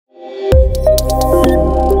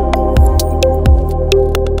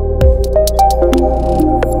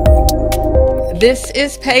This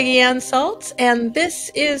is Peggy Ann Saltz, and this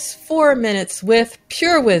is 4 Minutes with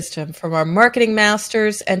Pure Wisdom from our marketing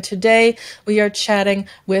masters. And today we are chatting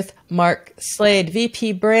with Mark Slade,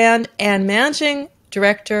 VP Brand and Managing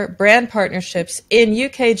Director Brand Partnerships in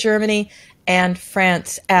UK, Germany, and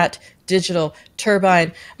France at Digital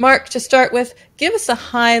Turbine. Mark, to start with, give us a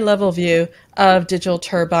high-level view of Digital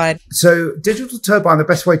Turbine. So Digital Turbine, the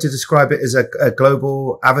best way to describe it is a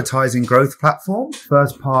global advertising growth platform.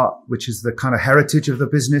 First part, which is the kind of heritage of the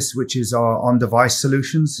business, which is our on-device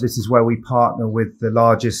solutions. This is where we partner with the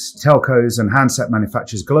largest telcos and handset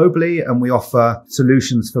manufacturers globally, and we offer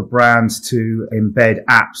solutions for brands to embed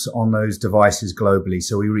apps on those devices globally.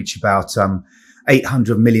 So we reach about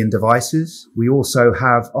 800 million devices. We also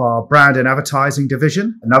have our brand and advertising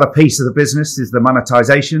division. Another piece of the business is the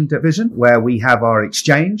monetization division, where we have our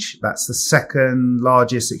exchange. That's the second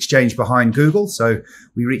largest exchange behind Google. So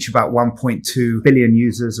we reach about 1.2 billion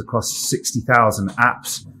users across 60,000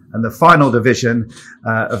 apps. And the final division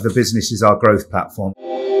of the business is our growth platform.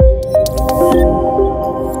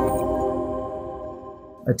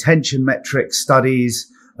 Attention metric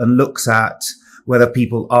studies and looks at whether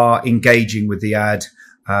people are engaging with the ad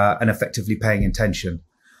and effectively paying attention.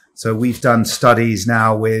 So we've done studies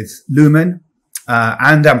now with Lumen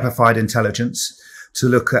and Amplified Intelligence to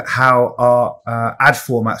look at how our ad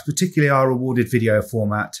formats, particularly our rewarded video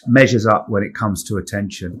format, measures up when it comes to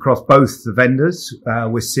attention. Across both the vendors,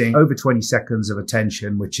 we're seeing over 20 seconds of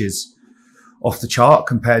attention, which is off the chart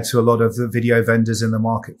compared to a lot of the video vendors in the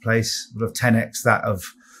marketplace, sort of 10x that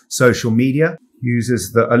of social media.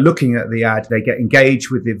 Users that are looking at the ad, they get engaged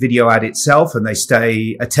with the video ad itself and they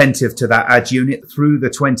stay attentive to that ad unit through the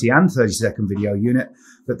 20 and 30-second video unit.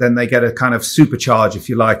 But then they get a kind of supercharge, if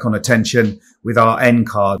you like, on attention with our end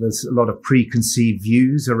card. There's a lot of preconceived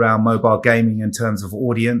views around mobile gaming in terms of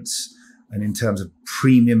audience and in terms of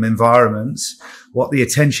premium environments. What the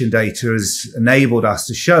attention data has enabled us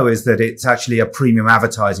to show is that it's actually a premium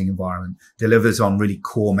advertising environment, delivers on really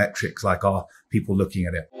core metrics like our people looking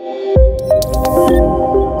at it.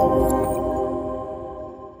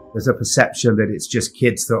 There's a perception that it's just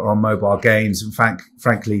kids that are on mobile games. And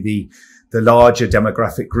frankly, the larger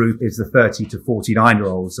demographic group is the 30 to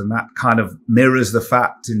 49-year-olds. And that kind of mirrors the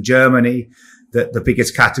fact in Germany that the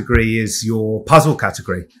biggest category is your puzzle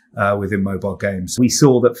category within mobile games. We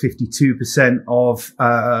saw that 52%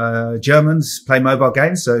 of Germans play mobile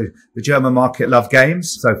games. So the German market love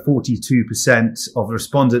games. So 42% of the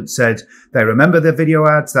respondents said they remember their video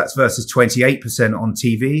ads. That's versus 28% on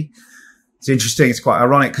TV. It's interesting. It's quite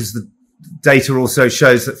ironic because the data also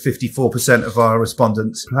shows that 54% of our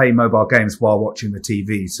respondents play mobile games while watching the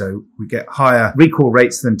TV. So we get higher recall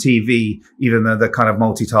rates than TV, even though they're kind of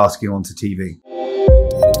multitasking onto TV.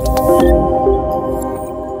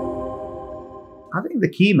 I think the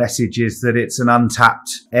key message is that it's an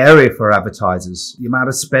untapped area for advertisers. The amount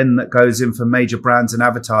of spend that goes in for major brands and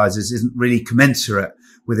advertisers isn't really commensurate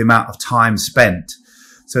with the amount of time spent.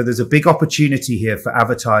 So there's a big opportunity here for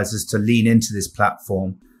advertisers to lean into this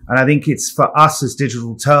platform. And I think it's for us as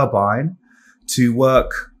Digital Turbine to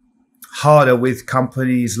work harder with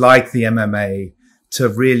companies like the MMA to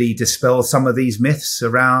really dispel some of these myths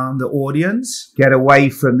around the audience, get away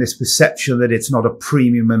from this perception that it's not a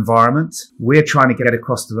premium environment. We're trying to get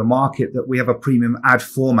across to the market that we have a premium ad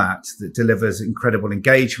format that delivers incredible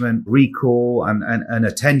engagement, recall, and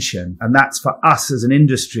attention. And that's for us as an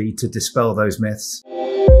industry to dispel those myths.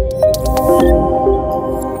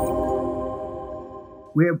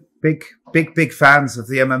 We're big fans of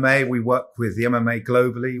the MMA. We work with the MMA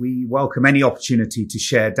globally. We welcome any opportunity to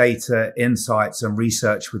share data, insights, and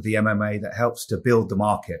research with the MMA that helps to build the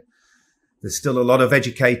market. There's still a lot of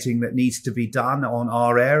educating that needs to be done on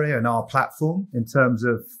our area and our platform in terms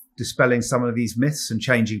of dispelling some of these myths and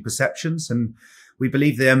changing perceptions. And we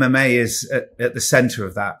believe the MMA is at the center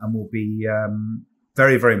of that and will be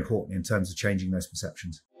very, very important in terms of changing those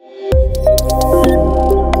perceptions.